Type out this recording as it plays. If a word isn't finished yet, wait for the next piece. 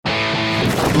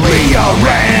Media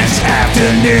Rant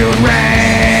Afternoon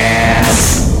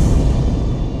Rants.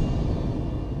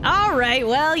 All right,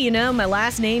 well, you know, my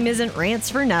last name isn't Rants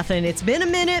for nothing. It's been a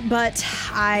minute, but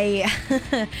I've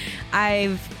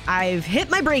hit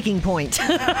my breaking point.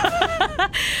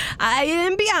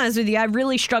 And be honest with you, I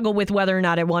really struggled with whether or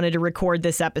not I wanted to record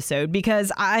this episode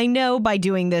because I know by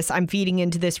doing this, I'm feeding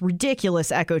into this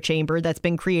ridiculous echo chamber that's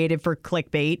been created for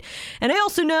clickbait. And I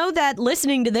also know that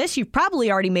listening to this, you've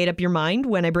probably already made up your mind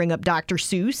when I bring up Dr.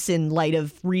 Seuss in light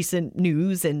of recent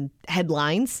news and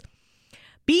headlines.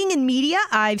 Being in media,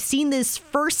 I've seen this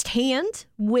firsthand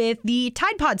with the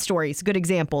Tide Pod stories, a good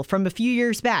example from a few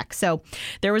years back. So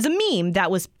there was a meme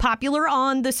that was popular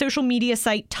on the social media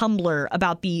site Tumblr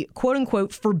about the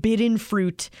quote-unquote forbidden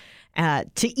fruit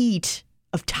to eat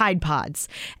of Tide Pods.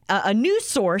 A news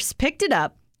source picked it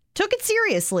up, took it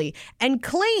seriously, and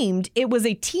claimed it was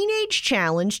a teenage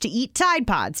challenge to eat Tide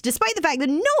Pods, despite the fact that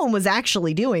no one was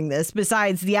actually doing this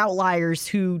besides the outliers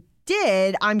who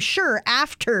did, I'm sure,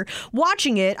 after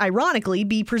watching it, ironically,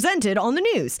 be presented on the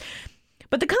news.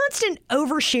 But the constant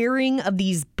oversharing of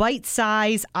these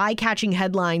bite-sized, eye-catching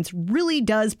headlines really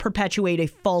does perpetuate a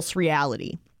false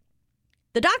reality.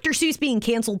 The Dr. Seuss being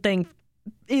canceled thing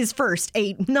is, first,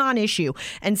 a non-issue,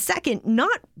 and second,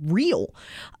 not real.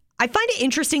 I find it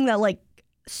interesting that,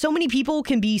 so many people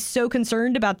can be so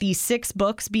concerned about these 6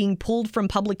 books being pulled from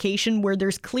publication where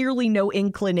there's clearly no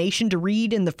inclination to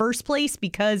read in the first place,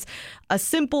 because a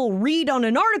simple read on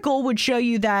an article would show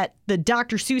you that the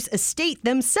Dr. Seuss estate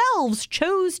themselves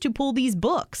chose to pull these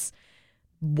books.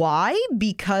 Why?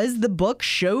 Because the book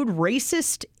showed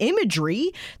racist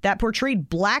imagery that portrayed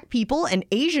Black people and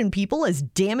Asian people as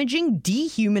damaging,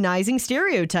 dehumanizing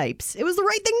stereotypes. It was the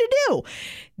right thing to do.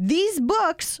 These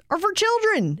books are for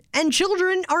children, and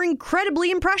children are incredibly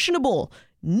impressionable.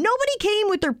 Nobody came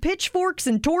with their pitchforks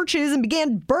and torches and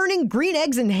began burning green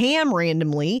eggs and ham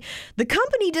randomly. The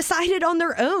company decided on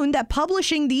their own that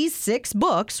publishing these 6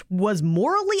 books was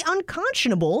morally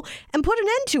unconscionable and put an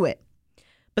end to it.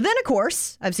 But then, of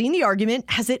course, I've seen the argument,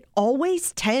 as it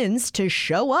always tends to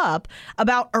show up,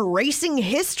 about erasing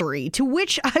history, to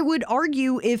which I would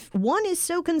argue, if one is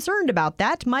so concerned about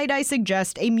that, might I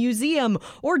suggest a museum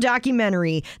or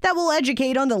documentary that will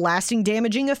educate on the lasting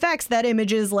damaging effects that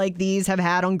images like these have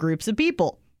had on groups of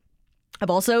people. I've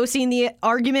also seen the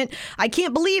argument, I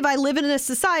can't believe I live in a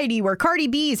society where Cardi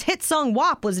B's hit song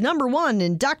WAP was #1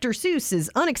 and Dr. Seuss is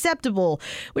unacceptable.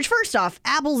 Which, first off,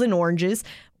 apples and oranges.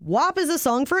 WAP is a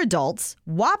song for adults.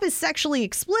 WAP is sexually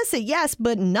explicit, yes,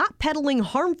 but not peddling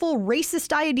harmful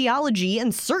racist ideology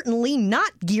and certainly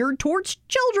not geared towards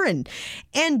children.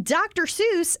 And Dr.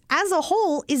 Seuss, as a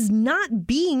whole, is not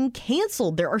being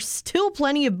canceled. There are still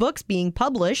plenty of books being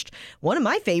published. One of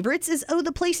my favorites is Oh,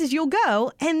 the Places You'll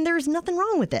Go, and there's nothing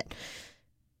wrong with it.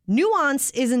 Nuance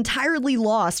is entirely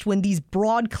lost when these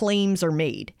broad claims are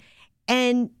made.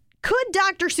 And could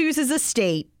Dr. Seuss's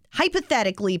estate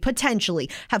hypothetically, potentially,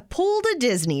 have pulled a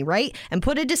Disney, right, and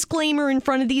put a disclaimer in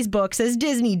front of these books as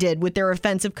Disney did with their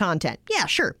offensive content? Yeah,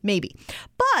 sure, maybe.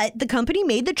 But the company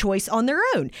made the choice on their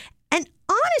own. And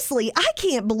honestly, I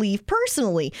can't believe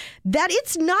personally that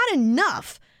it's not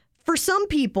enough for some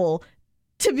people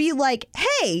to be like,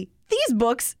 hey, these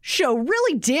books show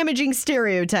really damaging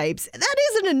stereotypes. That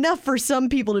isn't enough for some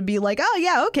people to be like, oh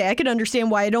yeah, okay, I can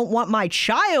understand why I don't want my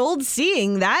child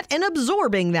seeing that and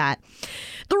absorbing that.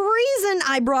 The reason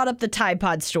I brought up the Tide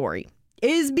Pod story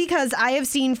is because I have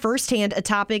seen firsthand a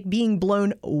topic being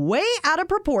blown way out of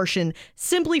proportion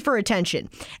simply for attention.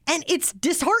 And it's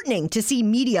disheartening to see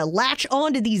media latch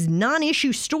onto these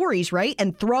non-issue stories, right,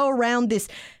 and throw around this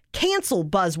cancel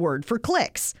buzzword for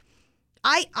clicks.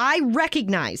 I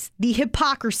recognize the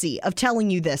hypocrisy of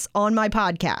telling you this on my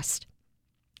podcast.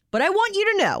 But I want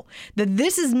you to know that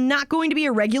this is not going to be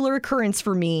a regular occurrence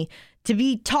for me to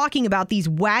be talking about these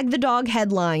wag the dog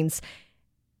headlines,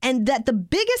 and that the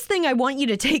biggest thing I want you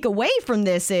to take away from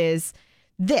this is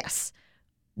this.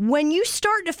 When you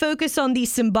start to focus on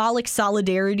these symbolic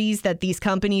solidarities that these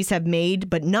companies have made,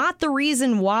 but not the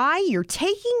reason why, you're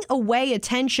taking away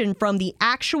attention from the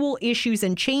actual issues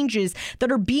and changes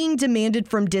that are being demanded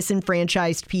from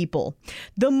disenfranchised people.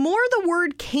 The more the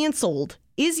word canceled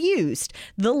is used,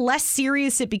 the less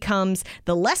serious it becomes,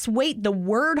 the less weight the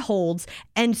word holds,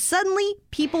 and suddenly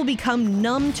people become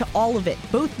numb to all of it,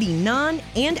 both the non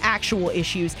and actual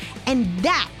issues, and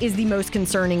that is the most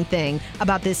concerning thing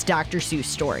about this Dr. Seuss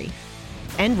story.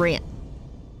 End rant.